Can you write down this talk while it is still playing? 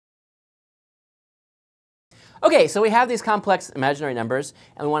Okay, so we have these complex imaginary numbers,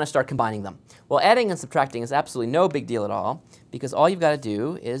 and we want to start combining them. Well, adding and subtracting is absolutely no big deal at all, because all you've got to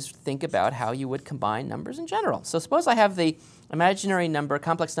do is think about how you would combine numbers in general. So suppose I have the imaginary number,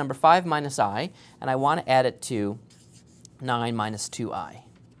 complex number 5 minus I, and I want to add it to 9 minus 2I.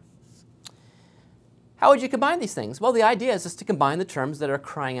 How would you combine these things? Well, the idea is just to combine the terms that are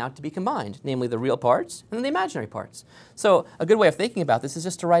crying out to be combined, namely the real parts and then the imaginary parts. So a good way of thinking about this is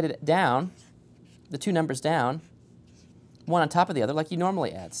just to write it down, the two numbers down, one on top of the other, like you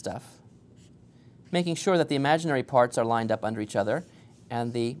normally add stuff, making sure that the imaginary parts are lined up under each other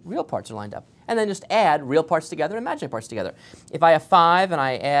and the real parts are lined up. And then just add real parts together, imaginary parts together. If I have 5 and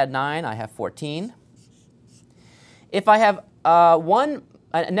I add 9, I have 14. If I have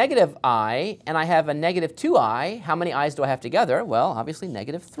a negative I and I have a negative 2I, how many i's do I have together? Well, obviously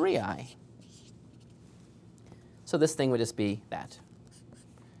negative 3I. So this thing would just be that.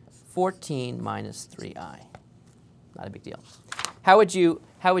 14 minus 3I. Not a big deal. How would you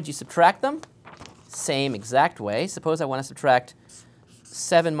subtract them? Same exact way. Suppose I want to subtract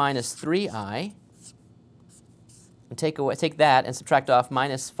 7 minus 3I and take that and subtract off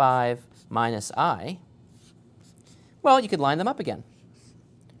minus 5 minus I. Well, you could line them up again.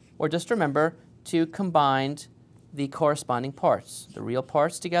 Or just remember to combine the corresponding parts, the real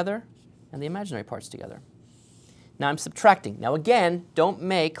parts together and the imaginary parts together. Now I'm subtracting. Now again, don't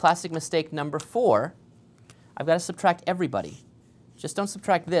make classic mistake number 4. I've got to subtract everybody. Just don't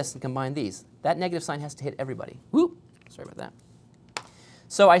subtract this and combine these. That negative sign has to hit everybody. Whoop! Sorry about that.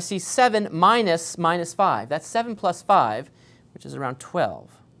 So I see 7 minus 5. That's 7 plus 5, which is around 12.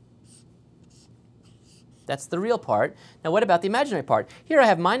 That's the real part. Now what about the imaginary part? Here I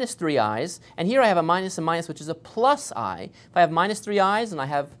have minus 3i's, and here I have a minus and minus, which is a plus I. If I have minus 3i's and I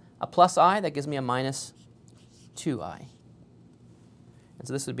have a plus I, that gives me a minus 2i. And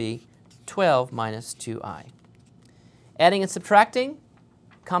so this would be 12 minus 2i. Adding and subtracting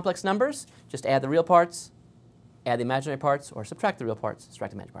complex numbers, just add the real parts, add the imaginary parts, or subtract the real parts,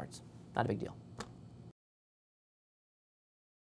 subtract the imaginary parts. Not a big deal.